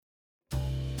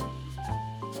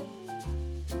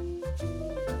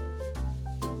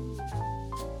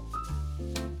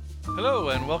Hello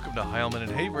and welcome to Heilman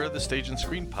and Haver, the Stage and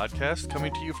Screen podcast,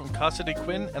 coming to you from Casa de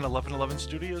Quinn and 1111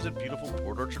 Studios in beautiful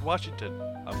Port Orchard, Washington.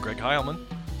 I'm Greg Heilman.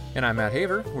 And I'm Matt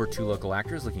Haver. We're two local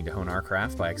actors looking to hone our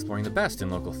craft by exploring the best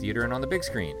in local theater and on the big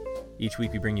screen. Each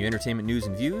week we bring you entertainment news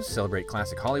and views, celebrate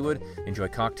classic Hollywood, enjoy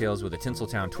cocktails with a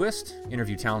Tinseltown twist,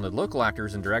 interview talented local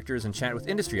actors and directors, and chat with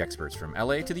industry experts from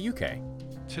LA to the UK.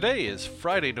 Today is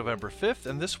Friday, November 5th,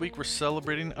 and this week we're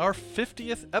celebrating our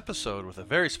 50th episode with a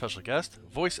very special guest,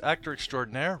 voice actor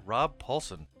extraordinaire Rob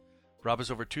Paulsen. Rob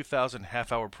has over 2,000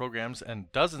 half-hour programs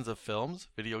and dozens of films,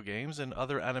 video games, and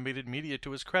other animated media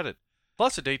to his credit,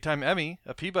 plus a Daytime Emmy,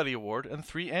 a Peabody Award, and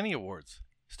 3 Annie Awards.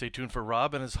 Stay tuned for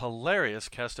Rob and his hilarious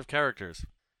cast of characters.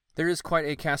 There is quite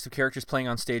a cast of characters playing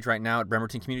on stage right now at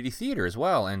Bremerton Community Theater as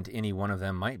well, and any one of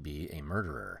them might be a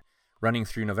murderer. Running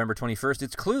through November 21st,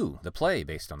 it's Clue, the play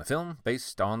based on the film,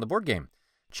 based on the board game.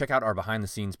 Check out our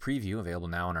behind-the-scenes preview, available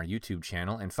now on our YouTube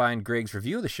channel, and find Greg's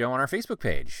review of the show on our Facebook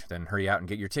page. Then hurry out and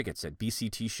get your tickets at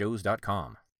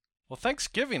bctshows.com. Well,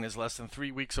 Thanksgiving is less than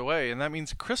 3 weeks away, and that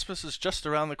means Christmas is just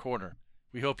around the corner.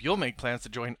 We hope you'll make plans to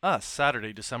join us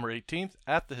Saturday, December 18th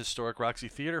at the historic Roxy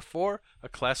Theater for A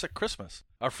Classic Christmas.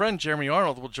 Our friend Jeremy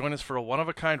Arnold will join us for a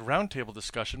one-of-a-kind roundtable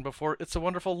discussion before It's a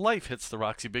Wonderful Life hits the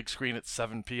Roxy big screen at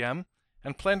 7 p.m.,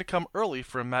 and plan to come early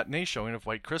for a matinee showing of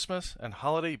White Christmas and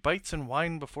holiday bites and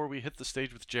wine before we hit the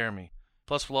stage with Jeremy.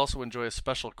 Plus, we'll also enjoy a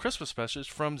special Christmas message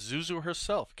from Zuzu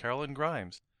herself, Carolyn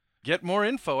Grimes. Get more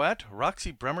info at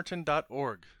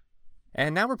roxybremerton.org.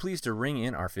 And now we're pleased to ring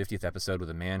in our 50th episode with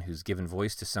a man who's given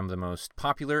voice to some of the most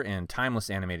popular and timeless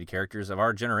animated characters of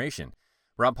our generation.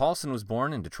 Rob Paulsen was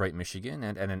born in Detroit, Michigan,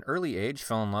 and at an early age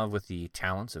fell in love with the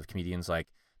talents of comedians like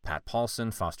Pat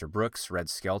Paulsen, Foster Brooks, Red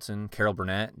Skelton, Carol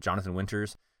Burnett, Jonathan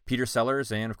Winters, Peter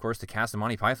Sellers, and of course the cast of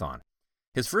Monty Python.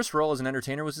 His first role as an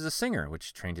entertainer was as a singer,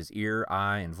 which trained his ear,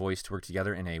 eye, and voice to work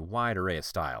together in a wide array of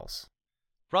styles.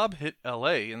 Rob hit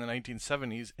L.A. in the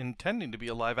 1970s intending to be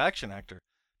a live-action actor,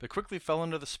 but quickly fell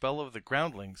under the spell of the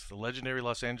Groundlings, the legendary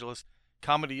Los Angeles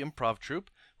comedy improv troupe,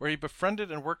 where he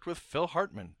befriended and worked with Phil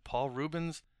Hartman, Paul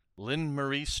Reubens, Lynn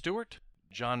Marie Stewart,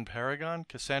 John Paragon,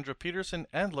 Cassandra Peterson,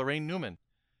 and Lorraine Newman.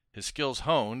 His skills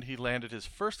honed, he landed his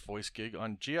first voice gig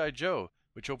on G.I. Joe,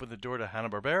 which opened the door to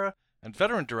Hanna-Barbera, and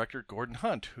veteran director Gordon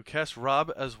Hunt, who cast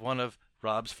Rob as one of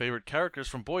Rob's favorite characters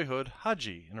from boyhood,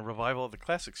 Haji, in a revival of the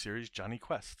classic series Johnny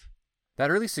Quest. That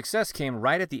early success came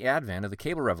right at the advent of the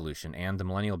cable revolution and the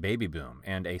millennial baby boom,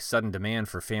 and a sudden demand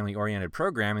for family-oriented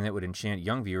programming that would enchant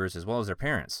young viewers as well as their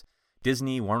parents.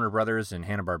 Disney, Warner Brothers, and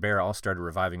Hanna-Barbera all started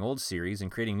reviving old series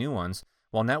and creating new ones,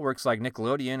 while networks like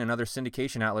Nickelodeon and other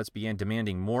syndication outlets began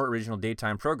demanding more original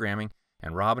daytime programming,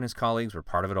 and Rob and his colleagues were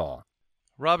part of it all.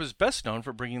 Rob is best known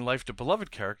for bringing life to beloved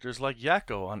characters like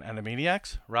Yakko on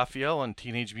Animaniacs, Raphael on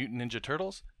Teenage Mutant Ninja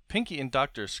Turtles, Pinky and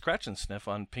Dr. Scratch and Sniff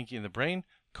on Pinky and the Brain,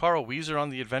 Carl Wheezer on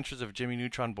The Adventures of Jimmy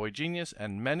Neutron Boy Genius,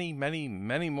 and many, many,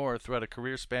 many more throughout a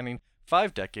career spanning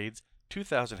 5 decades,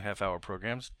 2,000 half-hour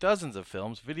programs, dozens of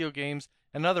films, video games,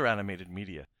 and other animated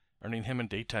media, earning him a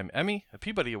Daytime Emmy, a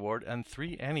Peabody Award, and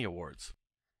 3 Annie Awards.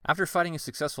 After fighting a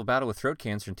successful battle with throat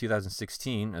cancer in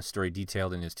 2016, a story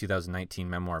detailed in his 2019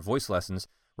 memoir Voice Lessons,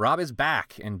 Rob is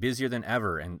back and busier than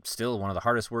ever, and still one of the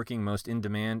hardest-working, most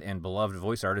in-demand, and beloved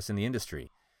voice artists in the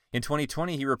industry. In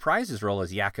 2020, he reprised his role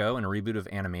as Yakko in a reboot of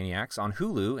Animaniacs on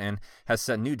Hulu and has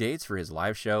set new dates for his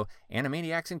live show,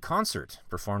 Animaniacs in Concert,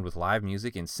 performed with live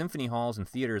music in symphony halls and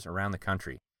theaters around the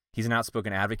country. He's an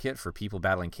outspoken advocate for people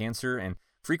battling cancer and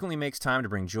frequently makes time to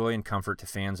bring joy and comfort to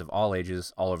fans of all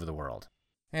ages all over the world.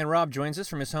 And Rob joins us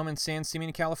from his home in San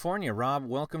Simeon, California. Rob,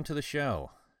 welcome to the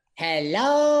show.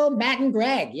 Hello, Matt and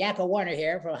Greg. Yakko Warner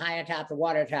here from high atop the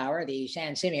water tower, the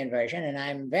San Simeon version, and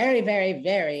I'm very, very,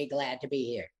 very glad to be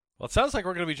here. Well, it sounds like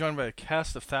we're going to be joined by a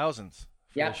cast of thousands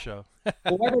for this show.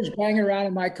 Whoever's banging around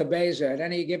in my cabeza at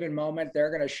any given moment, they're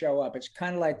going to show up. It's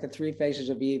kind of like the 3 Faces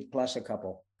of Eve plus a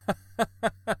couple.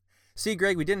 See,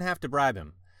 Greg, we didn't have to bribe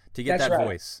him to get that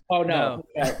voice. Oh, no.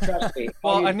 Trust me.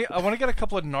 Well, I want to get a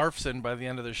couple of narfs in by the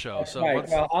end of the show. That's so right.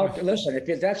 Well, listen,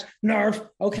 if that's narf,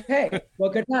 okay.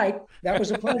 Well, good night. That was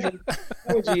a pleasure.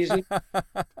 That was easy.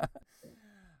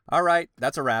 All right.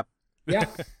 That's a wrap. Yeah.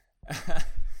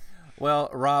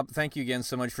 Well, Rob, thank you again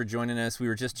so much for joining us. We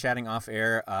were just chatting off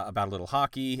air about a little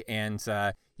hockey, and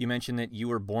you mentioned that you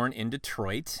were born in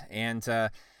Detroit. And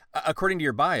according to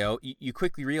your bio, you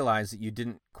quickly realized that you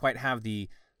didn't quite have the,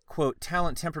 quote,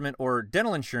 talent, temperament, or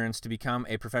dental insurance to become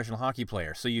a professional hockey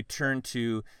player. So you turned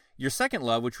to your second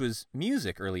love, which was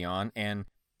music early on, and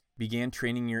began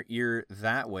training your ear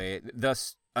that way,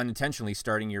 thus unintentionally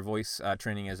starting your voice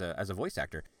training as a voice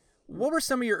actor. What were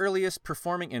some of your earliest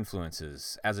performing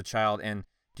influences as a child, and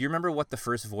Do you remember what the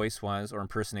first voice was or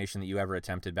impersonation that you ever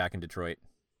attempted back in Detroit?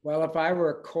 Well, if I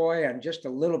were coy and just a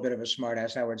little bit of a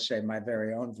smartass, I would say my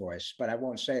very own voice, but I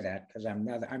won't say that because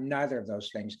I'm neither of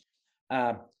those things.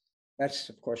 Uh, that's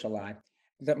of course a lie.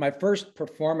 That my first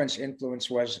performance influence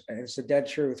was, and it's the dead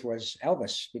truth, was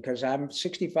Elvis, because I'm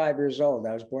 65 years old.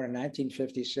 I was born in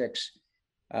 1956.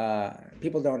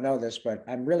 People don't know this, but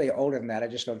I'm really older than that. I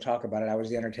just don't talk about it. I was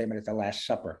the entertainment at the Last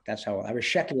Supper. That's how I was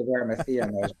Shecky of Arimathea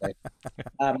in those days.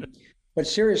 Um, but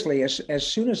seriously, as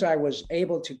soon as I was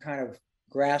able to kind of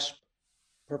grasp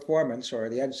performance, or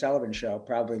the Ed Sullivan Show,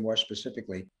 probably more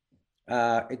specifically,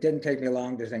 it didn't take me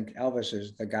long to think Elvis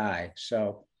is the guy.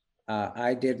 So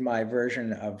I did my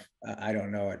version of I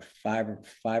don't know, at 5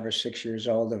 or 6 years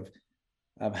old,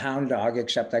 of Hound Dog,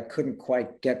 except I couldn't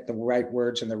quite get the right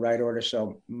words in the right order.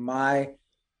 So my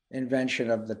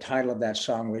invention of the title of that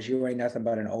song was "You Ain't Nothing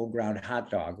But an Old Ground Hot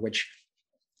Dog," which,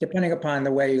 depending upon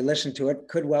the way you listen to it,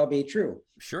 could well be true.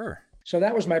 Sure. So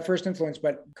that was my first influence.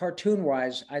 But cartoon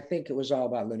wise, I think it was all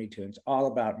about Looney Tunes, all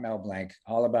about Mel Blanc,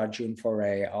 all about June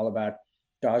Foray, all about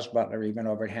Dawes Butler, even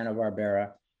over at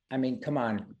Hanna-Barbera. I mean, come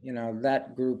on,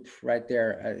 that group right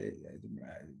there,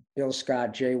 Bill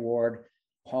Scott, Jay Ward,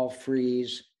 Paul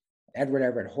Frees, Edward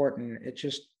Everett Horton, it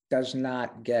just does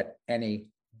not get any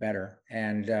better.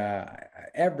 And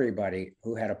everybody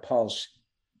who had a pulse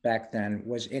back then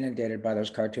was inundated by those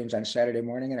cartoons on Saturday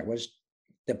morning. And it was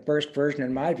the first version,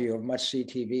 in my view, of must-see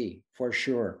TV, for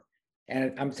sure.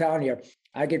 And I'm telling you,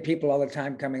 I get people all the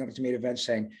time coming up to me at events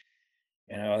saying,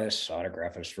 this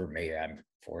autograph is for me. I'm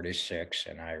 46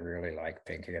 and I really like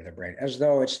Pinky and the Brain, as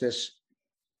though it's this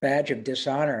badge of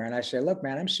dishonor. And I say, look,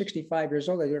 man, I'm 65 years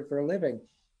old. I do it for a living.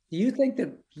 Do you think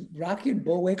that Rocky and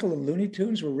Bullwinkle and Looney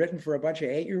Tunes were written for a bunch of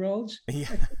 8-year-olds?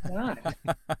 Yeah. Not.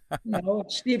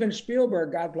 Steven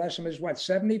Spielberg, God bless him, is what,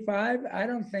 75? I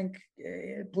don't think,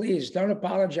 please don't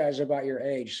apologize about your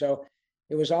age. So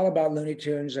it was all about Looney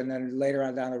Tunes. And then later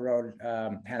on down the road,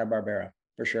 Hanna-Barbera,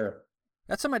 for sure.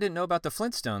 That's something I didn't know about the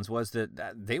Flintstones, was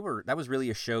that was really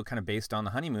a show kind of based on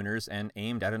the Honeymooners and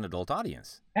aimed at an adult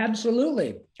audience.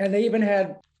 Absolutely. And they even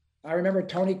had, I remember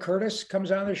Tony Curtis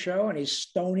comes on the show and he's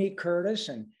Stony Curtis,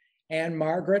 and Anne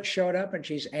Margaret showed up and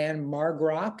she's Anne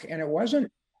Margrock. And it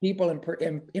wasn't people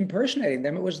impersonating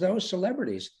them. It was those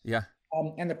celebrities. Yeah.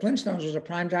 And the Flintstones was a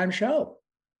primetime show.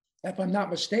 If I'm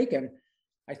not mistaken,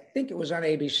 I think it was on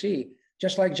ABC.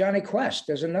 Just like Johnny Quest,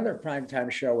 there's another primetime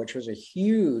show, which was a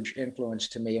huge influence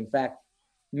to me. In fact,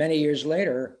 many years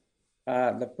later,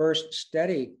 the first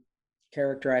steady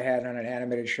character I had on an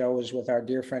animated show was with our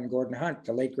dear friend Gordon Hunt,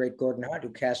 the late, great Gordon Hunt,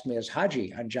 who cast me as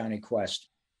Haji on Johnny Quest.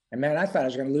 And man, I thought I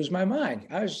was going to lose my mind.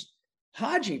 I was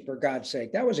Haji, for God's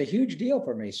sake. That was a huge deal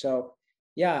for me. So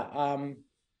yeah,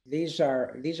 these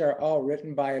are all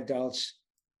written by adults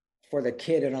for the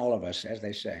kid in all of us, as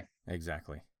they say.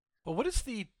 Exactly. Well, what is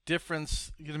the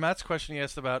difference? Matt's question, he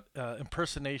asked about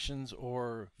impersonations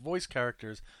or voice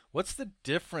characters. What's the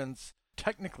difference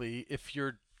technically if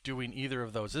you're doing either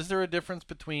of those? Is there a difference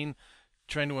between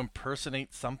trying to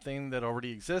impersonate something that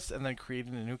already exists and then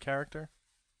creating a new character?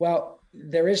 Well,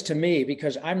 there is to me,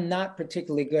 because I'm not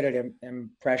particularly good at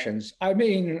impressions. I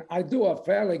mean, I do a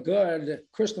fairly good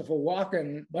Christopher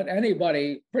Walken, but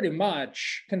anybody pretty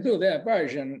much can do their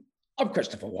version of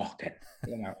Christopher Walken,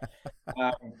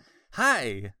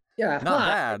 Hi. Yeah. Not hi.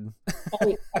 bad.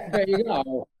 Oh, there you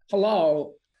go.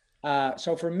 Hello.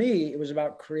 So for me, it was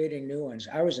about creating new ones.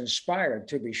 I was inspired,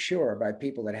 to be sure, by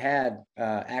people that had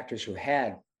actors who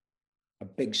had a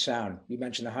big sound. You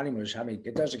mentioned the Honeymooners. I mean,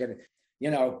 it doesn't get,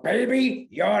 baby,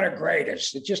 you're the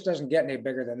greatest. It just doesn't get any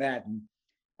bigger than that. And,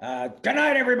 good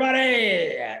night,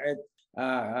 everybody.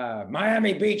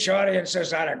 Miami Beach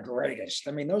audiences are the greatest.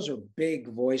 I mean, those are big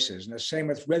voices. And the same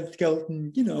with Red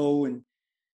Skelton, and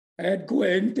Ed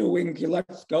Gwynn doing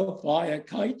Let's Go Fly a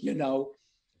Kite,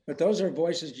 But those are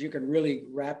voices you can really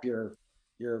wrap your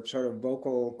sort of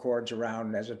vocal cords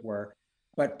around, as it were.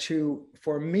 But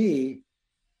for me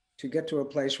to get to a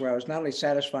place where I was not only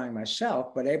satisfying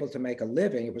myself, but able to make a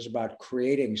living, it was about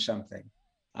creating something.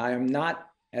 I am not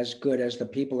as good as the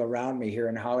people around me here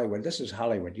in Hollywood. This is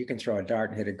Hollywood. You can throw a dart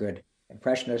and hit a good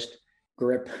impressionist,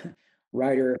 grip,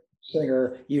 writer,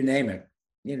 singer, you name it,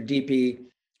 DP.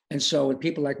 And so with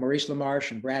people like Maurice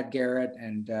LaMarche and Brad Garrett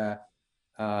and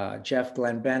Jeff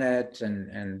Glenn Bennett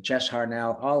and Jess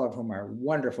Harnell, all of whom are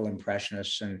wonderful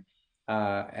impressionists, and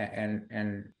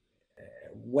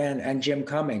Jim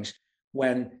Cummings,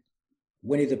 when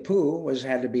Winnie the Pooh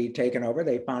had to be taken over,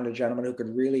 they found a gentleman who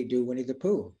could really do Winnie the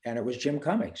Pooh, and it was Jim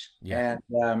Cummings. Yeah.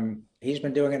 And he's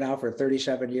been doing it now for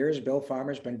 37 years. Bill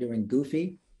Farmer's been doing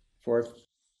Goofy for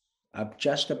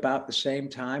just about the same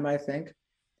time, I think.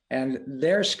 And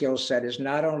their skill set is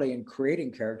not only in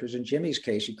creating characters. In Jimmy's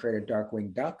case, he created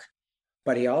Darkwing Duck,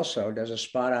 but he also does a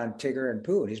spot on Tigger and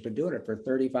Pooh. And he's been doing it for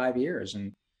 35 years.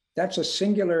 And that's a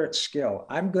singular skill.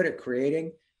 I'm good at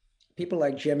creating. People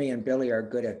like Jimmy and Billy are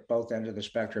good at both ends of the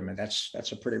spectrum. And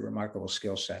that's a pretty remarkable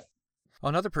skill set. Well,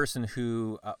 another person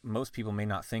who most people may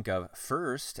not think of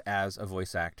first as a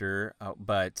voice actor,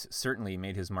 but certainly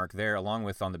made his mark there, along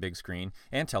with on the big screen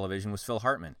and television, was Phil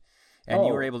Hartman. And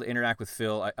you were able to interact with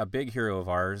Phil, a big hero of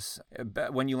ours.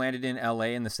 When you landed in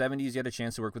L.A. in the 70s, you had a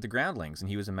chance to work with the Groundlings, and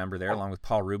he was a member there along with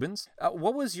Paul Rubens.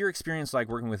 What was your experience like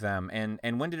working with them,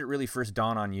 and when did it really first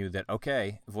dawn on you that,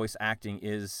 okay, voice acting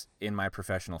is in my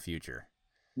professional future?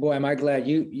 Boy, am I glad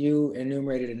you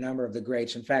enumerated a number of the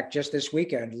greats. In fact, just this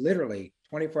weekend, literally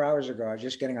 24 hours ago, I was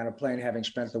just getting on a plane, having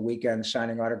spent the weekend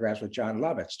signing autographs with John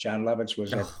Lovitz. John Lovitz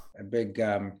was at a big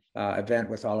event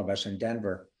with all of us in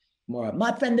Denver.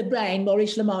 My friend the brain,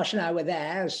 Maurice LaMarche, and I were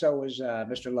there. So was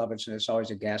Mr. Lovitz, and it's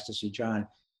always a gas to see John.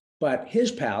 But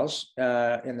his pals,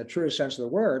 in the truest sense of the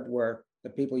word, were the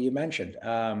people you mentioned.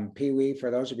 Pee Wee, for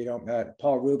those of you who don't know,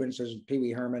 Paul Rubens is Pee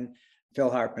Wee Herman. Phil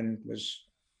Hartman was,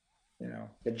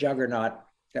 the juggernaut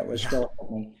that was Phil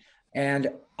Hartman.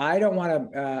 And I don't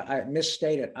want to I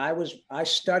misstate it. I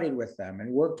studied with them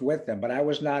and worked with them, but I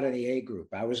was not in the A group.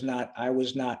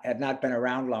 Had not been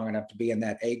around long enough to be in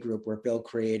that A group where Bill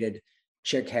created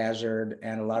Chick Hazard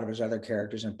and a lot of his other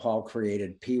characters, and Paul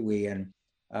created Pee Wee, and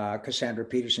Cassandra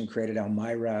Peterson created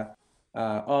Elmira.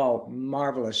 All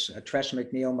marvelous. Tress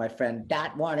MacNeille, my friend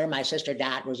Dot Warner, my sister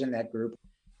Dot, was in that group.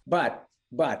 But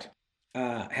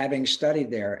having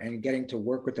studied there and getting to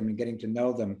work with them and getting to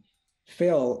know them,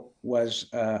 Phil was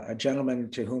a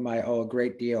gentleman to whom I owe a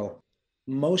great deal,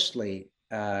 mostly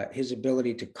his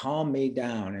ability to calm me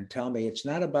down and tell me it's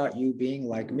not about you being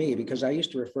like me, because I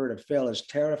used to refer to Phil as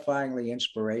terrifyingly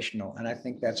inspirational. And I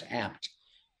think that's apt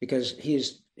because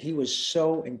he was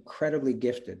so incredibly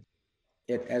gifted.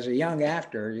 As a young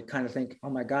actor, you kind of think,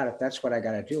 oh my God, if that's what I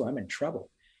got to do, I'm in trouble.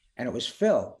 And it was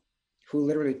Phil who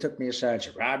literally took me aside and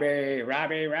said, Robbie,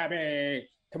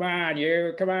 come on,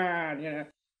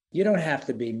 you don't have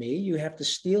to be me. You have to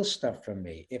steal stuff from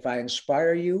me. If I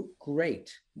inspire you, great.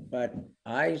 But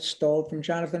I stole from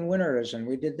Jonathan Winters, and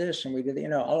we did this and we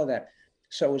did, all of that.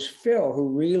 So it was Phil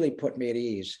who really put me at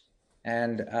ease.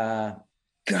 And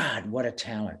God, what a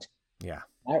talent. Yeah.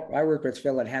 I worked with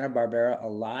Phil at Hanna-Barbera a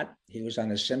lot. He was on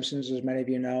The Simpsons, as many of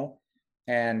you know.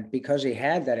 And because he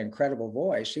had that incredible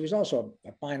voice, he was also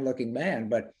a fine-looking man,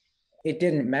 but it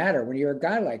didn't matter. When you're a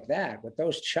guy like that, with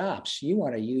those chops, you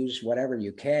want to use whatever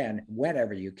you can,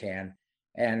 whenever you can.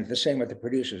 And the same with the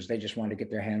producers. They just wanted to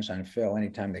get their hands on Phil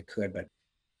anytime they could. But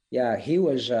yeah, he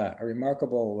was a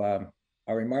remarkable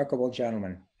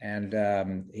gentleman.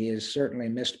 And he is certainly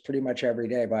missed pretty much every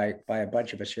day by a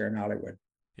bunch of us here in Hollywood.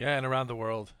 Yeah, and around the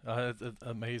world.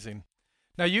 Amazing.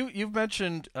 Now, you've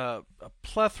mentioned a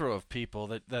plethora of people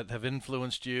that have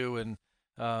influenced you and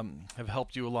have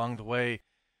helped you along the way.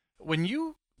 When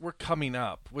you were coming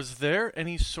up, was there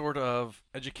any sort of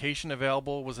education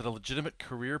available? Was it a legitimate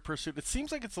career pursuit? It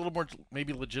seems like it's a little more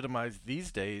maybe legitimized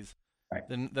these days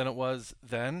than it was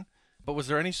then. But was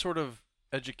there any sort of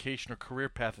education or career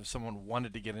path if someone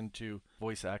wanted to get into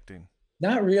voice acting?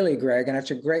 Not really, Greg, and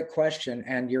it's a great question,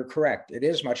 and you're correct. It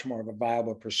is much more of a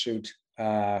viable pursuit,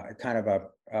 kind of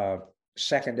a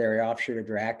secondary offshoot of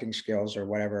your acting skills or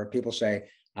whatever. People say,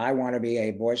 I want to be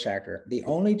a voice actor. The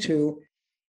only two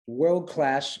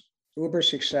world-class, uber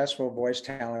successful voice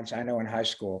talents I know in high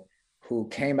school who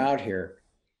came out here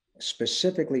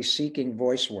specifically seeking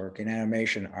voice work in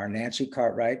animation are Nancy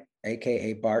Cartwright,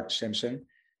 aka Bart Simpson,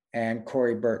 and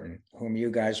Corey Burton, whom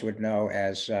you guys would know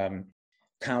as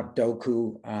Count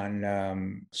Dooku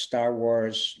on Star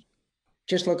Wars.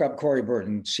 Just look up Corey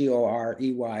Burton, CoreyBurton,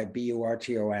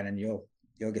 and you'll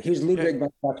get. He's Ludwig von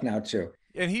Puck now too.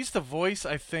 And he's the voice,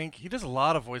 I think. He does a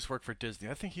lot of voice work for Disney.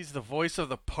 I think he's the voice of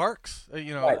the parks.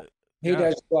 Right. He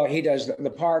does. Well, he does the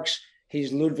parks.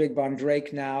 He's Ludwig von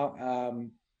Drake now.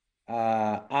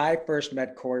 I first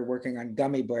met Corey working on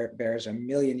Gummy Bears a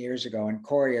million years ago, and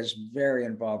Corey is very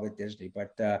involved with Disney.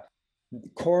 But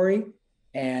Corey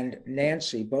and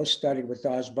Nancy both studied with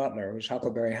Daws Butler, who's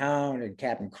Huckleberry Hound and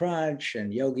Captain Crunch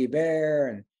and Yogi Bear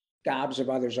and gobs of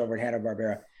others over at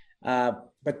Hanna-Barbera.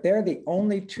 But they're the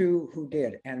only two who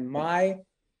did. And my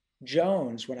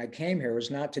Jones, when I came here, was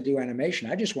not to do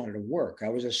animation. I just wanted to work. I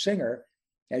was a singer,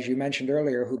 as you mentioned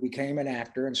earlier, who became an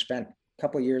actor and spent a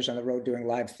couple of years on the road doing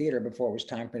live theater before it was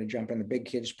time for me to jump in the big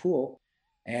kids pool.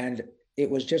 And it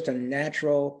was just a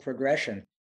natural progression.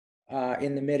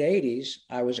 In the mid-'80s,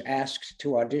 I was asked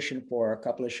to audition for a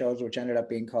couple of shows, which ended up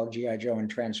being called G.I. Joe and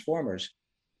Transformers.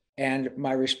 And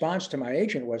my response to my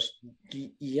agent was,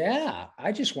 yeah,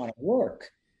 I just want to work.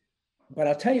 But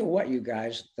I'll tell you what, you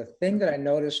guys, the thing that I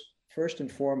noticed first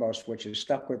and foremost, which has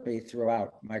stuck with me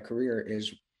throughout my career,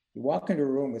 is you walk into a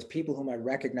room with people whom I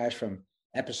recognize from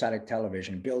episodic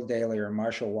television, Bill Daly or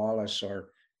Marshall Wallace or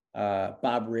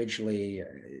Bob Ridgely,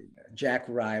 Jack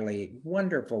Riley,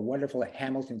 wonderful, wonderful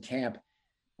Hamilton Camp,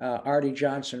 Artie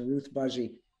Johnson, Ruth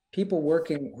Buzzy, people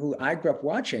working who I grew up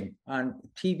watching on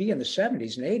TV in the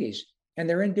 70s and 80s, and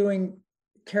they're in doing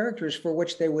characters for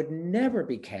which they would never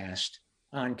be cast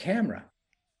on camera.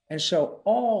 And so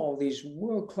all these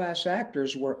world-class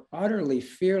actors were utterly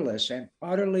fearless and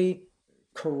utterly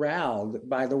corralled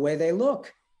by the way they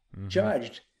look,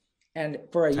 judged. And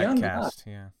for a young guy,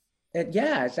 at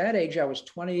that age, I was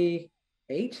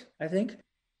 28, I think.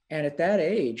 And at that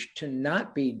age, to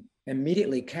not be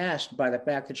immediately cast by the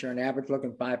fact that you're an average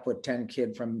looking 5'10"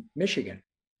 kid from Michigan.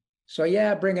 So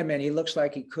yeah, bring him in. He looks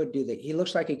like he could do he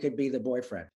looks like he could be the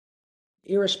boyfriend.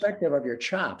 Irrespective of your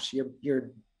chops,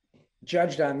 you're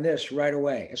judged on this right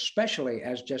away, especially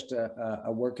as just a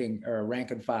working or a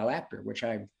rank and file actor, which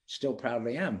I still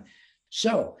proudly am.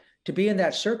 So to be in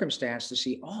that circumstance, to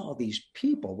see all these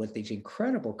people with these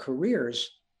incredible careers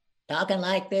talking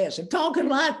like this and talking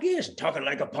like this and talking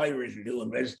like a pirate and doing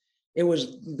this, it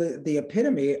was the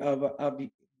epitome of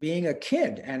being a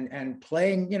kid and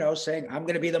playing, saying, I'm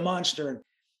going to be the monster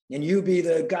and you be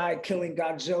the guy killing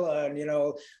Godzilla.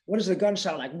 And, what does the gun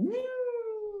sound like?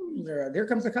 There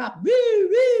comes the cop,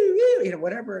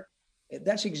 whatever.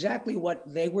 That's exactly what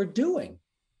they were doing.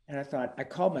 And I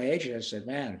called my agent and said,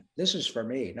 man, this is for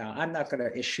me. Now, I'm not going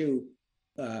to issue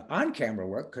on-camera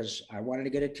work because I wanted to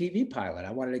get a TV pilot.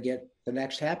 I wanted to get the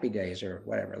next Happy Days or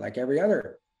whatever, like every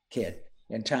other kid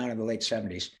in town in the late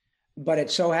 70s. But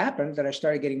it so happened that I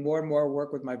started getting more and more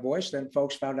work with my voice. Then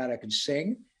folks found out I could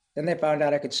sing. Then they found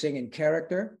out I could sing in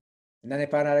character. And then they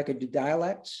found out I could do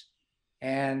dialects.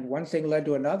 And one thing led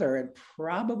to another. And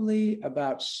probably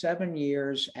about 7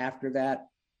 years after that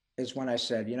is when I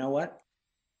said, you know what?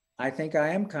 I think I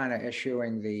am kind of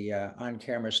eschewing the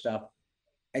on-camera stuff.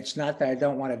 It's not that I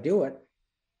don't want to do it,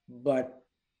 but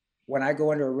when I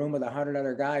go into a room with 100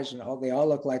 other guys and they all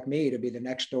look like me to be the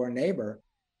next door neighbor,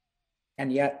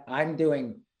 and yet I'm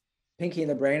doing Pinky and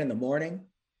the Brain in the morning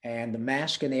and The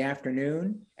Mask in the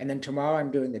afternoon, and then tomorrow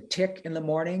I'm doing The Tick in the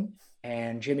morning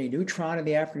and Jimmy Neutron in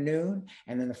the afternoon,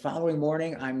 and then the following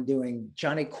morning I'm doing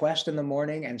Johnny Quest in the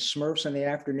morning and Smurfs in the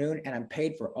afternoon, and I'm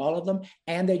paid for all of them,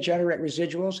 and they generate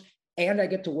residuals, and I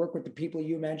get to work with the people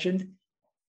you mentioned.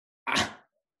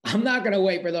 I'm not going to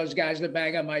wait for those guys to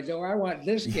bang on my door. I want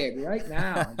this gig right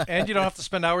now. And you don't have to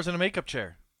spend hours in a makeup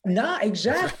chair. No,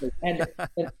 exactly. And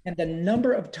the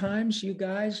number of times, you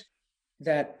guys,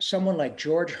 that someone like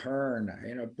George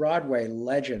Hearn, Broadway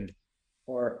legend,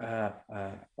 or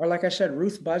like I said,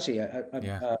 Ruth Buzzy,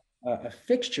 a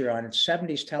fixture on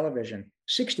 70s television,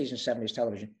 60s and 70s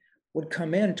television, would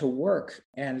come in to work,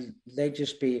 and they'd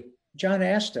just be John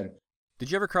Astin. Did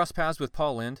you ever cross paths with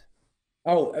Paul Lynde?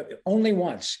 Oh, only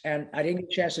once. And I didn't get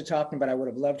a chance to talk to him, but I would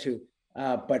have loved to.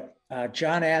 But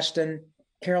John Astin,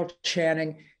 Carol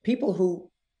Channing, people who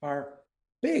are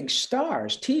big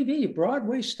stars, TV,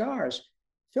 Broadway stars.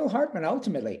 Phil Hartman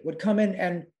ultimately would come in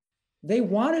and they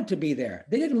wanted to be there.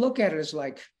 They didn't look at it as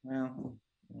like, well,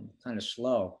 kind of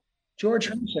slow. George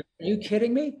Hunt said, are you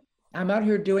kidding me? I'm out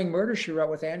here doing Murder, She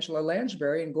Wrote with Angela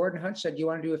Lansbury. And Gordon Hunt said, you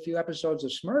want to do a few episodes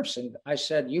of Smurfs? And I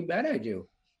said, you bet I do.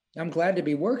 I'm glad to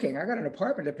be working. I got an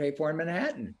apartment to pay for in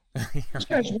Manhattan. This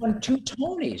guy's won 2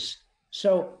 Tonys.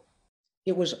 So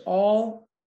it was all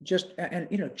just, and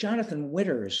Jonathan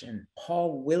Witters and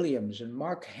Paul Williams and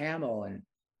Mark Hamill and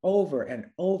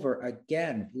over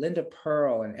again, Linda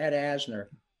Pearl and Ed Asner,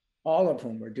 all of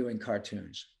whom were doing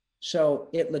cartoons. So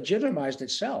it legitimized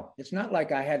itself. It's not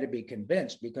like I had to be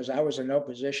convinced because I was in no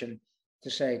position to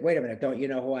say, wait a minute, don't you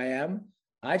know who I am?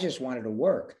 I just wanted to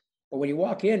work. But when you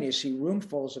walk in, you see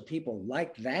roomfuls of people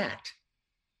like that.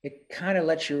 It kind of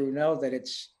lets you know that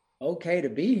it's okay to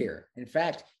be here. In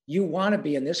fact, you want to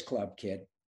be in this club, kid.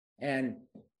 And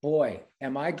boy,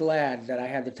 am I glad that I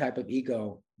had the type of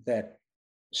ego that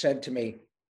said to me,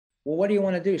 well, what do you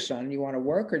want to do, son? You want to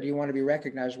work or do you want to be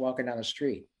recognized walking down the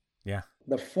street? Yeah.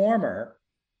 The former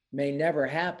may never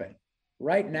happen.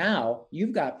 Right now,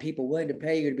 you've got people willing to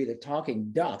pay you to be the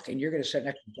talking duck, and you're going to sit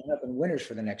next to Jonathan Winters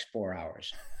for the next 4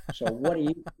 hours. So what do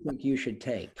you think you should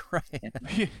take?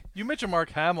 Right. You mentioned Mark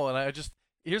Hamill, and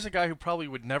here's a guy who probably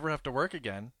would never have to work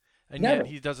again, and Never. yet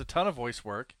he does a ton of voice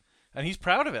work, and he's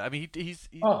proud of it. I mean,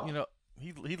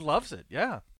 he loves it.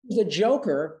 Yeah. He's a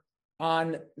joker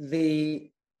on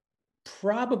the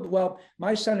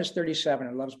my son is 37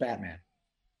 and loves Batman.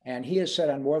 And he has said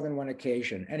on more than one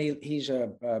occasion, and he's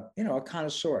a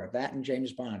connoisseur of that and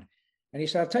James Bond. And he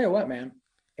said, I'll tell you what, man,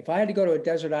 if I had to go to a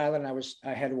desert island,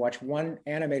 I had to watch one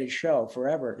animated show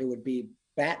forever, it would be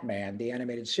Batman, the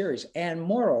animated series. And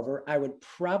moreover, I would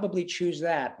probably choose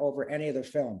that over any of the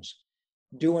films,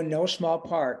 due in no small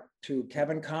part to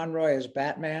Kevin Conroy as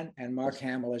Batman and Mark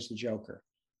Hamill as the Joker.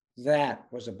 That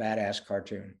was a badass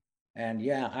cartoon. And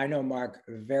yeah, I know Mark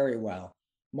very well.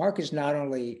 Mark is not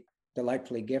only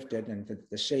delightfully gifted and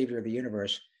the savior of the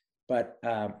universe, but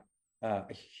a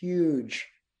huge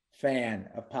fan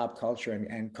of pop culture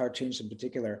and cartoons in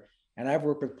particular. And I've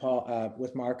worked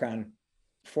with Mark on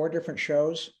 4 different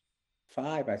shows,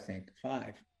 5, I think,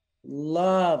 5.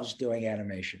 Loves doing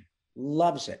animation,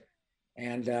 loves it.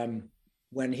 And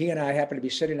when he and I happen to be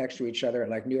sitting next to each other at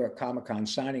like New York Comic Con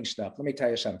signing stuff, let me tell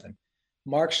you something.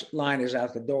 Mark's line is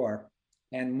out the door,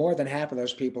 and more than half of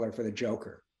those people are for the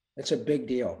Joker. It's a big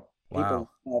deal. Wow.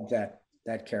 People love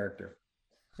that character.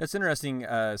 That's interesting.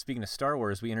 Speaking of Star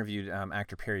Wars, we interviewed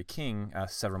actor Perry King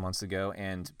several months ago,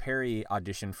 and Perry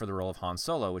auditioned for the role of Han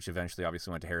Solo, which eventually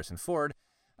obviously went to Harrison Ford,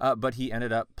 but he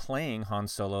ended up playing Han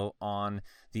Solo on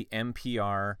the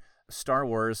NPR Star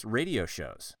Wars radio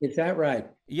shows. Is that right?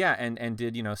 Yeah, and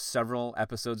did several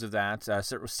episodes of that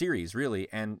series really,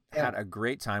 and had a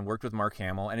great time. Worked with Mark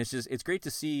Hamill, and it's great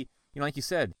to see. Like you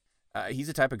said, he's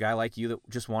the type of guy like you that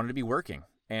just wanted to be working,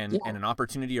 and an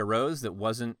opportunity arose that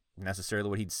wasn't necessarily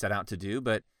what he'd set out to do,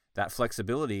 but that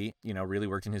flexibility, really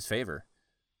worked in his favor.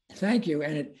 Thank you,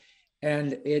 and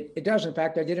it does. In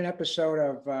fact, I did an episode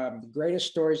of the Greatest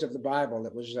Stories of the Bible.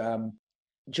 It was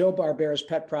Joe Barbera's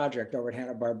pet project over at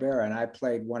Hanna-Barbera, and I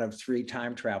played one of 3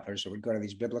 time travelers that would go to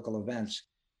these biblical events.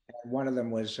 And one of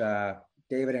them was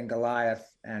David and Goliath,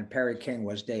 and Perry King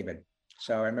was David.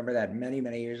 So I remember that many,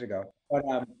 many years ago. But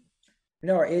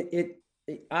no,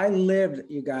 I lived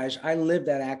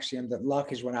that axiom that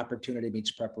luck is when opportunity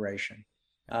meets preparation.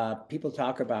 People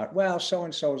talk about, well,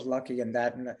 so-and-so is lucky and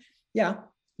that, and yeah,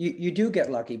 you do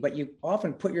get lucky, but you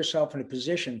often put yourself in a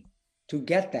position to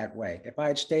get that way. If I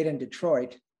had stayed in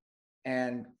Detroit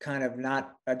and kind of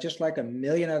not, just like a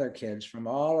million other kids from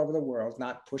all over the world,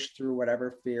 not pushed through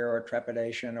whatever fear or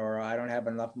trepidation, or I don't have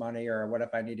enough money, or what if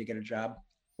I need to get a job?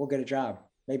 We'll get a job.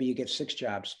 Maybe you get 6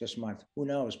 jobs this month. Who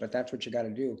knows? But that's what you got to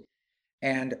do.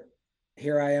 And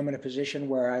here I am in a position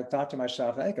where I thought to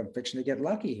myself, I think I'm fixing to get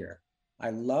lucky here.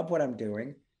 I love what I'm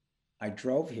doing. I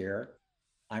drove here.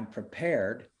 I'm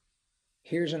prepared.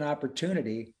 Here's an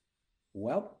opportunity.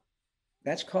 Well,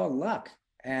 that's called luck.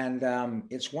 And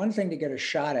it's one thing to get a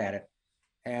shot at it.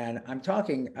 And I'm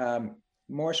talking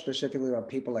more specifically about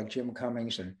people like Jim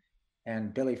Cummings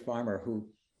and Billy Farmer, who,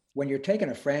 when you're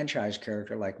taking a franchise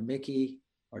character like Mickey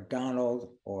or Donald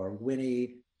or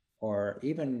Winnie or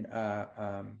even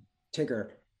Tigger,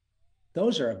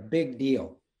 those are a big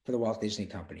deal for the Walt Disney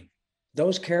Company.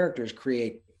 Those characters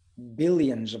create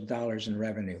billions of dollars in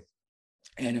revenue.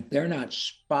 And if they're not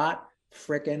spot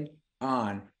frickin'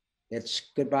 on,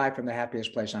 it's goodbye from the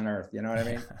happiest place on earth. You know what I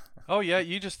mean? Oh, yeah.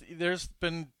 There's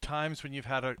been times when you've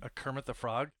had a Kermit the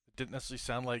Frog. It didn't necessarily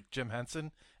sound like Jim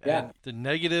Henson. And the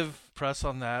negative press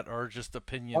on that are just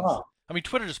opinions. Oh. I mean,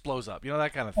 Twitter just blows up,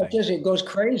 that kind of thing. It goes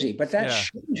crazy, but that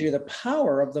shows you the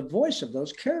power of the voice of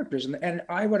those characters. And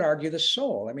I would argue the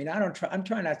soul. I mean, I'm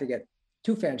trying not to get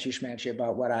too fancy schmancy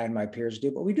about what I and my peers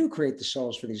do, but we do create the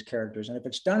souls for these characters. And if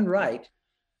it's done right,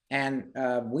 and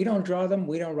we don't draw them,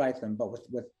 we don't write them, but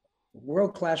with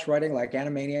world-class writing like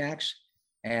Animaniacs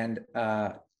and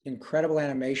incredible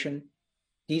animation,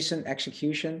 decent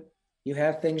execution, you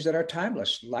have things that are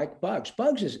timeless, like Bugs.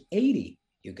 Bugs is 80,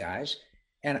 you guys.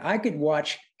 And I could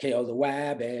watch Kill the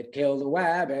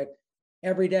Wabbit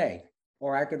every day.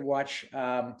 Or I could watch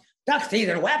Duck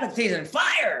Season, Wabbit Season,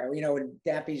 Fire! When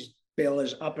Daffy's bill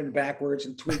is up and backwards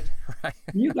and tweaked. Right.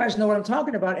 You guys know what I'm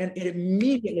talking about. And it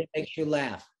immediately makes you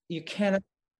laugh. You cannot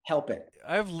help it.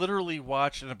 I've literally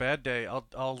watched, in a bad day,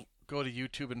 I'll go to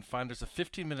YouTube and find there's a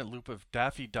 15-minute loop of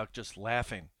Daffy Duck just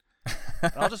laughing.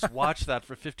 And I'll just watch that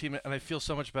for 15 minutes, and I feel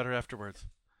so much better afterwards.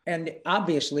 And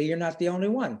obviously, you're not the only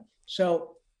one.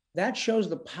 So that shows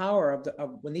the power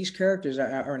of when these characters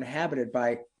are inhabited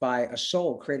by a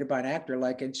soul created by an actor,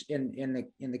 like it's in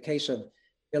the case of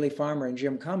Billy Farmer and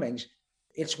Jim Cummings.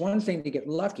 It's one thing to get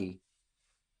lucky,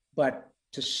 but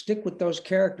to stick with those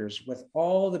characters, with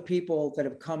all the people that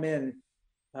have come in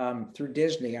through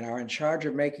Disney and are in charge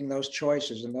of making those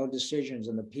choices and those decisions,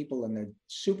 and the people in the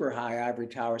super high ivory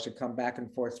towers that come back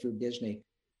and forth through Disney,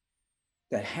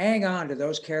 that hang on to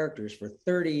those characters for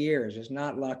 30 years is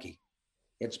not lucky.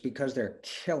 It's because they're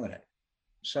killing it.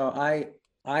 So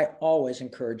I always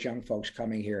encourage young folks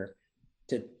coming here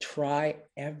to try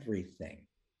everything.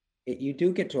 you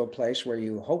do get to a place where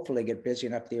you hopefully get busy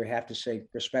enough that you have to say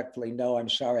respectfully, no, I'm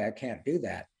sorry, I can't do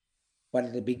that. But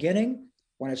at the beginning,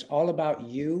 when it's all about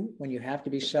you, when you have to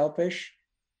be selfish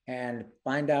and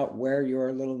find out where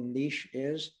your little niche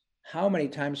is, how many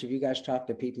times have you guys talked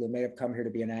to people who may have come here to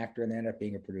be an actor and they end up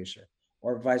being a producer,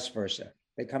 or vice versa?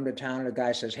 They come to town and a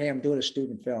guy says, hey, I'm doing a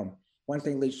student film. One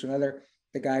thing leads to another.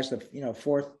 The guy's the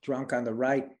fourth drunk on the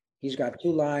right. He's got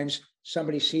 2 lines.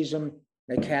 Somebody sees him,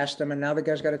 they cast him, and now the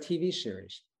guy's got a TV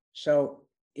series. So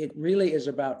it really is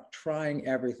about trying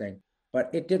everything. But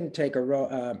it didn't take a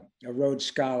Rhodes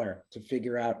Scholar to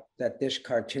figure out that this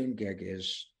cartoon gig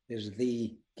is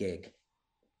the gig.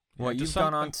 Well, you've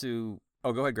gone on to...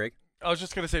 Oh, go ahead, Greg. I was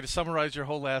just going to say, to summarize your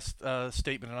whole last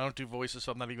statement, and I don't do voices,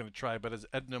 so I'm not even going to try, but as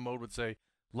Edna Mode would say,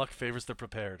 luck favors the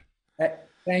prepared.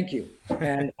 Thank you.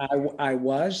 And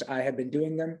I had been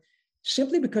doing them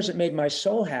simply because it made my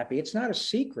soul happy. It's not a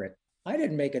secret. I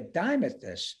didn't make a dime at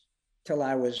this till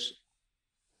I was,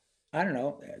 I don't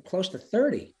know, close to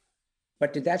 30.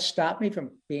 But did that stop me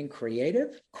from being creative?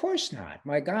 Of course not.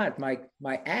 My God, my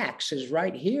axe is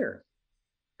right here.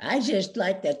 I just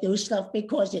like to do stuff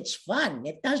because it's fun.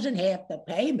 It doesn't have to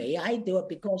pay me. I do it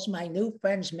because my new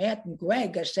friends, Matt and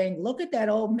Greg, are saying, look at that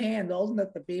old man old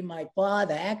enough to be my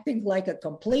father, acting like a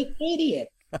complete idiot.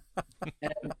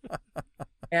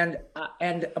 and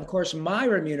of course, my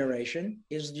remuneration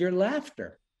is your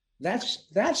laughter.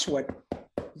 That's what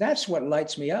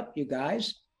lights me up, you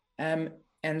guys.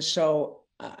 And so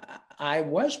I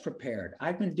was prepared.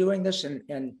 I've been doing this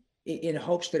and in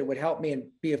hopes that it would help me and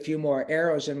be a few more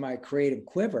arrows in my creative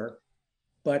quiver.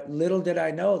 But little did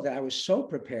I know that I was so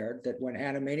prepared that when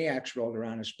Animaniacs rolled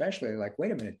around, especially, like,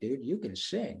 wait a minute, dude, you can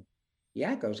sing.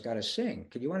 Yakko's got to sing.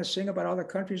 Could you want to sing about all the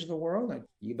countries of the world? Like,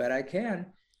 you bet I can.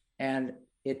 And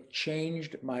it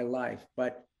changed my life,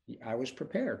 but I was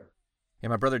prepared. Yeah,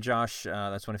 my brother Josh,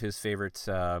 that's one of his favorite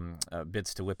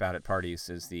bits to whip out at parties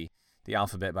is the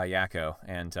alphabet by Yakko,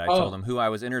 and I told him who I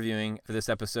was interviewing for this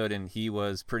episode, and he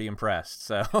was pretty impressed.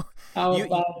 So, how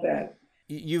about that?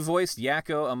 You voiced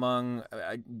Yakko among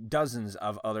dozens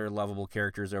of other lovable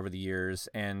characters over the years,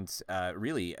 and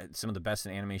really some of the best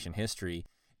in animation history.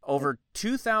 Over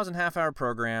 2,000 half-hour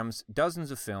programs,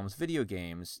 dozens of films, video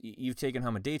games. You've taken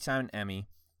home a Daytime Emmy,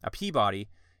 a Peabody,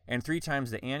 and 3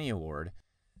 times the Annie Award.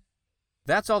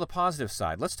 That's all the positive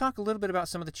side. Let's talk a little bit about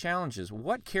some of the challenges.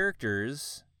 What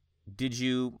characters did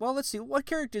you, what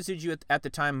characters did you at the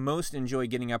time most enjoy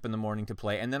getting up in the morning to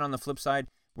play? And then on the flip side,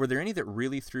 were there any that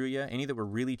really threw you? Any that were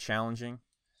really challenging?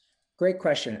 Great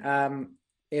question.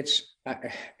 It's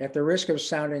at the risk of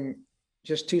sounding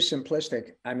just too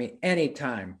simplistic. I mean, any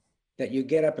time that you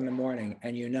get up in the morning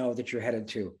and you know that you're headed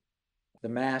to The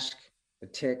Mask, The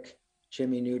Tick,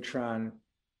 Jimmy Neutron,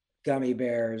 Gummy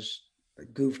Bears,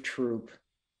 Goof Troop,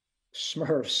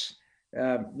 Smurfs,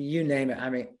 you name it. I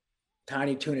mean,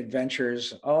 Tiny Toon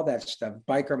Adventures, all that stuff,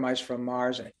 Biker Mice from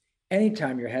Mars.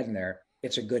 Anytime you're heading there,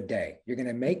 it's a good day. You're going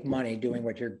to make money doing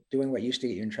what used to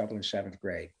get you in trouble in 7th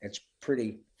grade. It's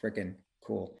pretty freaking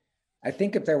cool. I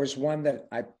think if there was one that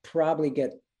I probably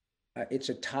get, it's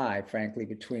a tie, frankly,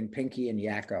 between Pinky and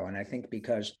Yakko. And I think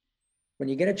because when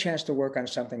you get a chance to work on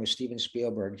something with Steven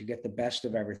Spielberg, you get the best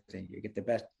of everything. You get the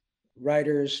best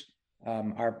writers.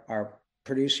 Our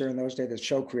producer in those days, the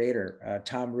show creator,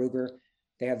 Tom Ruger,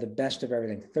 they have the best of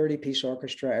everything. 30-piece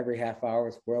orchestra every half hour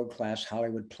with world-class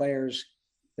Hollywood players,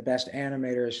 the best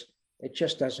animators. It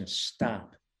just doesn't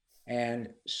stop. And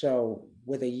so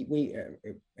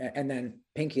and then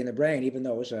Pinky and the Brain, even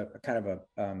though it was a kind of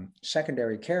a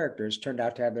secondary characters, turned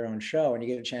out to have their own show. And you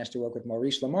get a chance to work with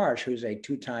Maurice LaMarche, who's a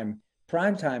 2-time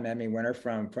Primetime Emmy winner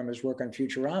from his work on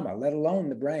Futurama, let alone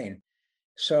the Brain.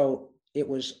 So it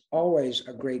was always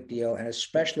a great deal. And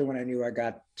especially when I knew I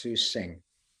got to sing.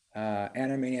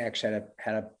 Animaniacs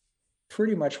had a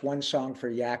pretty much one song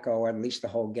for Yakko, or at least the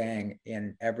whole gang,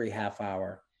 in every half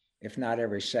hour, if not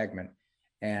every segment.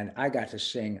 And I got to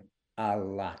sing a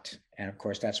lot. And of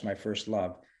course, that's my first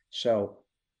love. So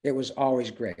it was always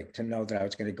great to know that I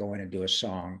was going to go in and do a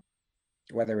song,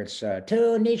 whether it's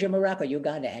Tunisia, Morocco,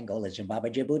 Uganda, Angola,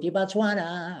 Zimbabwe, Djibouti,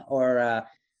 Botswana, or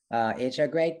it's a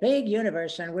great big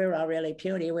universe and we're all really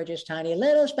puny. We're just tiny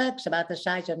little specks about the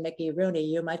size of Mickey Rooney.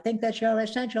 You might think that you're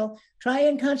essential, try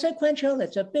inconsequential.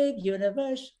 It's a big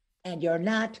universe and you're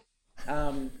not.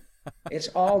 It's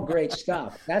all great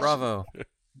stuff. Bravo.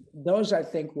 Those I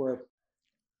think were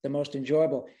the most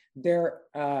enjoyable.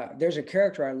 There's a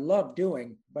character I love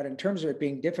doing, but in terms of it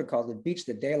being difficult, it beats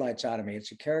the daylights out of me.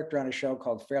 It's a character on a show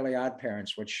called Fairly Odd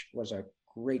Parents, which was a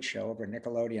great show over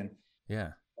Nickelodeon.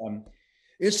 Yeah.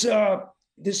 It's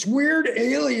this weird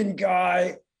alien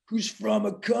guy who's from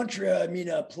a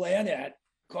planet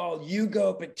called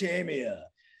Eugopotamia.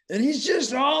 And he's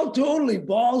just all totally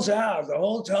balls out the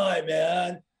whole time,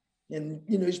 man. And,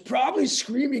 he's probably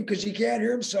screaming because he can't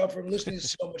hear himself from listening to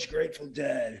so much Grateful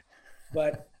Dead.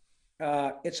 But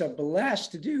it's a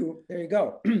blast to do. There you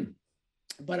go.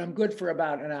 But I'm good for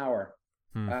about an hour.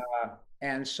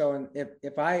 And so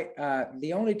if I,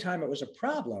 the only time it was a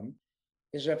problem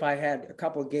is if I had a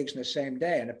couple of gigs in the same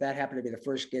day. And if that happened to be the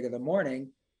first gig of the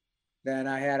morning, then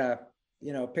I had to,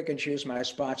 pick and choose my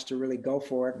spots to really go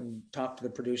for it and talk to the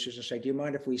producers and say, do you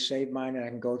mind if we save mine and I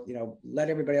can go, let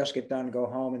everybody else get done and go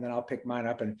home, and then I'll pick mine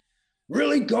up and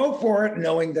really go for it,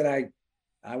 knowing that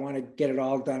I want to get it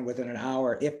all done within an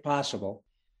hour if possible.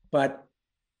 But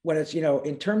when it's,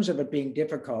 in terms of it being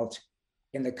difficult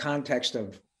in the context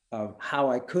of how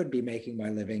I could be making my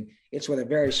living, it's with a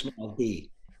very small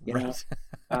d, Right.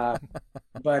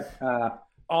 but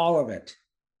all of it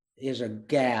is a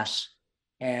gas.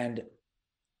 And,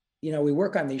 we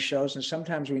work on these shows and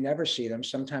sometimes we never see them.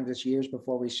 Sometimes it's years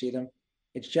before we see them.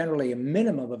 It's generally a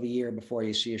minimum of a year before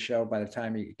you see a show by the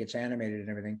time it gets animated and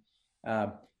everything.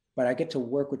 But I get to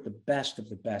work with the best of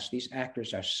the best. These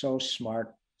actors are so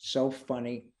smart, so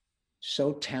funny,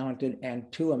 so talented,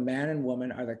 and to a man and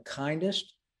woman are the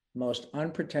kindest, most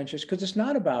unpretentious, because it's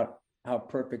not about how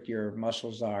perfect your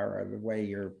muscles are or the way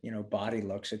your body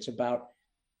looks. It's about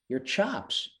your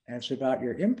chops, and it's about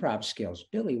your improv skills.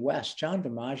 Billy West, John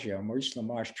DiMaggio, Maurice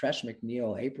LaMarche, Tress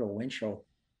MacNeille, April Winchell,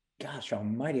 gosh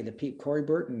almighty, the Pete, Corey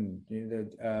Burton,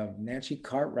 Nancy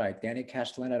Cartwright, Danny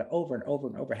Castellaneta, over and over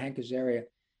and over, Hank Azaria,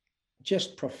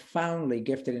 just profoundly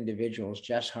gifted individuals,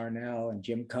 Jess Harnell and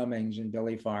Jim Cummings and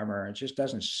Billy Farmer. It just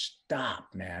doesn't stop,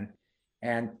 man.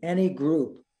 And any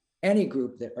group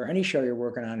that, or any show you're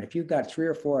working on, if you've got 3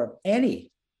 or 4 of any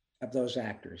of those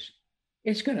actors,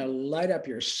 it's going to light up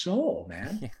your soul,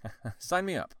 man. Yeah. Sign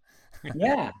me up.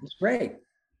 Yeah, it's great.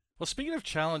 Well, speaking of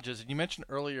challenges, and you mentioned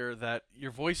earlier that your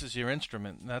voice is your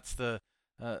instrument, and that's the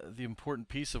important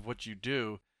piece of what you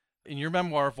do. In your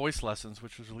memoir, Voice Lessons,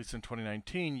 which was released in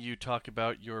 2019, you talk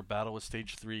about your battle with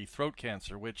stage 3 throat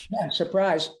cancer, which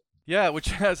surprise. Yeah,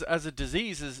 which as a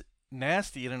disease is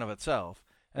nasty in and of itself.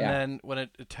 And then when it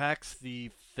attacks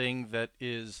the thing that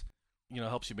is,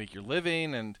 helps you make your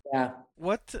living, and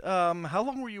what, how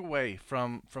long were you away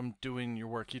from doing your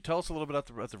work? Can you tell us a little bit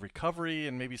about the recovery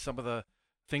and maybe some of the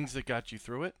things that got you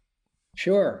through it?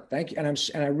 Sure, thank you. And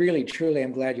I really, truly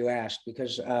am glad you asked,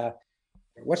 because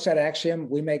what's that axiom?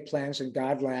 We make plans and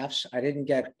God laughs. I didn't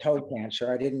get toe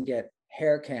cancer. I didn't get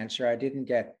hair cancer. I didn't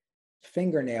get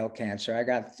fingernail cancer. I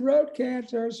got throat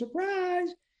cancer, surprise.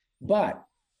 But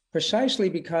precisely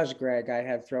because, Greg, I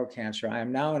had throat cancer, I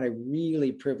am now in a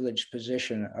really privileged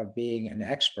position of being an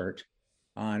expert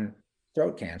on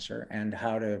throat cancer and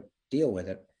how to deal with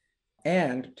it.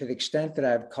 And to the extent that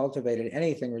I've cultivated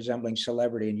anything resembling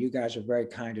celebrity, and you guys are very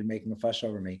kind in making a fuss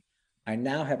over me, I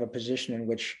now have a position in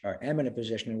which, or am in a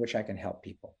position in which I can help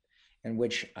people, in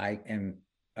which I am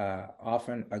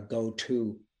often a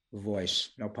go-to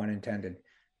voice, no pun intended,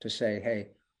 to say, hey,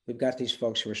 we've got these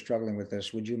folks who are struggling with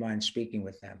this. Would you mind speaking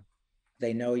with them?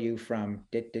 They know you from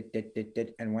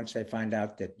dit. And once they find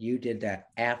out that you did that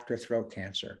after throat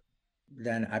cancer,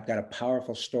 then I've got a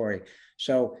powerful story.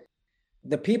 So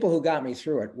the people who got me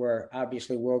through it were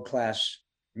obviously world-class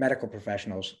medical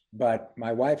professionals, but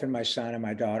my wife and my son and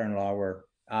my daughter-in-law were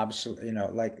absolutely,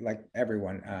 like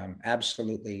everyone,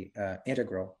 absolutely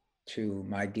integral to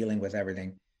my dealing with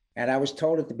everything. And I was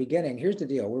told at the beginning, here's the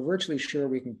deal. We're virtually sure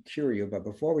we can cure you, but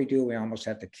before we do, we almost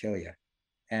have to kill you.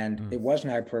 And it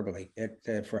wasn't hyperbole.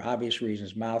 For obvious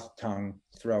reasons, mouth, tongue,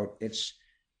 throat, it's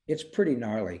pretty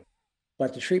gnarly,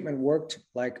 but the treatment worked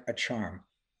like a charm.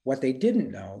 What they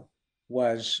didn't know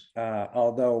was,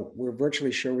 although we're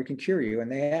virtually sure we can cure you,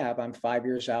 and they have, I'm 5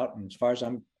 years out, and as far as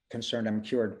I'm concerned, I'm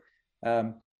cured.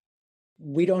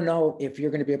 We don't know if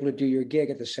you're going to be able to do your gig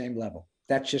at the same level.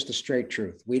 That's just the straight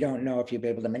truth. We don't know if you'll be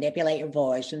able to manipulate your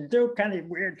voice and do kind of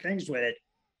weird things with it,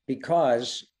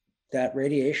 because that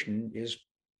radiation is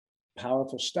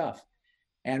powerful stuff.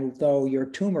 And though your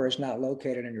tumor is not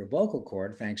located in your vocal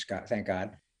cord, thank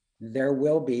God, there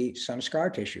will be some scar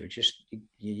tissue. It's just,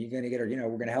 you're going to get, we're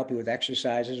going to help you with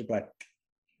exercises, but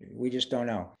we just don't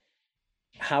know.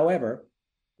 However,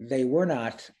 they were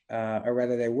not, or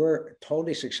rather they were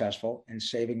totally successful in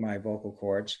saving my vocal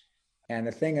cords. And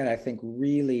the thing that I think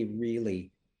really,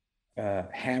 really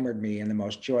hammered me in the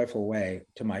most joyful way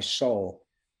to my soul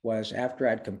was after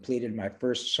I'd completed my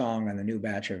first song on the new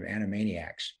batch of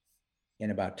Animaniacs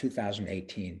in about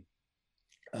 2018.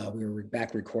 We were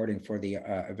back recording for the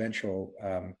eventual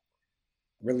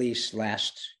release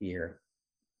last year,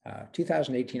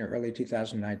 2018 or early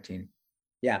 2019.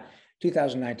 Yeah,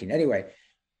 2019. Anyway,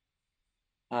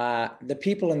 The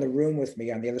people in the room with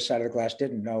me on the other side of the glass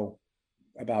didn't know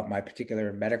about my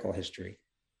particular medical history.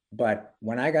 But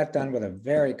when I got done with a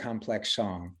very complex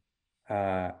song,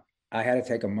 I had to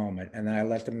take a moment, and then I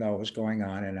let them know what was going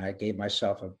on. And I gave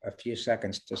myself a few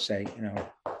seconds to say,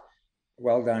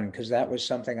 well done, because that was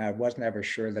something I wasn't ever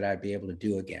sure that I'd be able to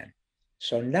do again.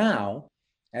 So now,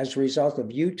 as a result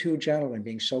of you two gentlemen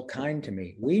being so kind to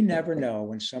me, we never know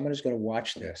when someone is going to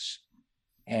watch this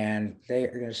and they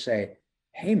are going to say,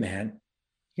 hey, man,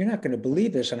 you're not going to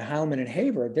believe this on Heilman and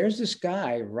Haver. There's this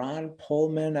guy, Ron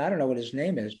Pullman, I don't know what his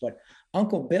name is, but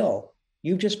Uncle Bill,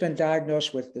 you've just been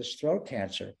diagnosed with this throat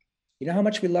cancer. You know how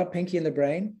much we love Pinky and the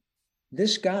Brain?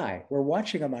 This guy, we're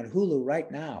watching him on Hulu right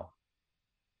now.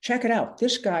 Check it out.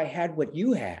 This guy had what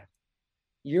you had.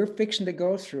 You're fixing to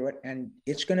go through it, and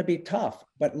it's going to be tough,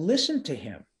 but listen to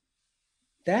him.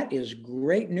 That is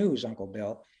great news, Uncle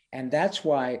Bill. And that's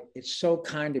why it's so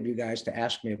kind of you guys to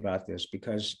ask me about this,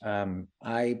 because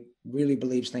I really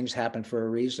believe things happen for a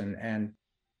reason. And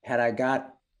had I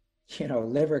got,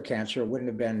 liver cancer, it wouldn't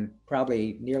have been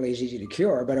probably nearly as easy to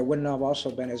cure, but it wouldn't have also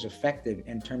been as effective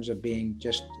in terms of being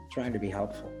just trying to be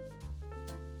helpful.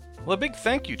 Well, a big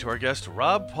thank you to our guest,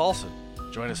 Rob Paulsen.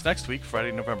 Join us next week,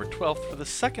 Friday, November 12th, for the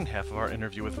second half of our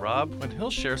interview with Rob, when he'll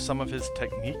share some of his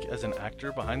technique as an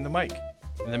actor behind the mic.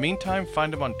 In the meantime,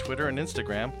 find him on Twitter and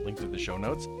Instagram, linked in the show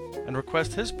notes, and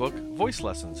request his book, Voice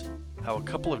Lessons: How a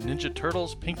Couple of Ninja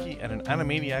Turtles, Pinky, and an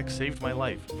Animaniac Saved My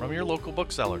Life, from your local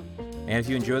bookseller. And if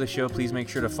you enjoy the show, please make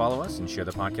sure to follow us and share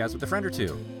the podcast with a friend or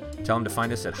two. Tell them to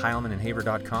find us at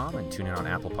HeilmanandHaver.com and tune in on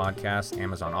Apple Podcasts,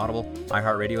 Amazon Audible,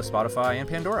 iHeartRadio, Spotify, and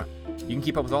Pandora. You can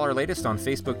keep up with all our latest on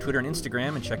Facebook, Twitter, and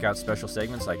Instagram, and check out special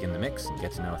segments like In the Mix and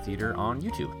Get to Know Theater on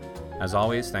YouTube. As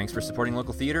always, thanks for supporting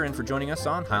local theater and for joining us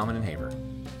on Heilman and Haver.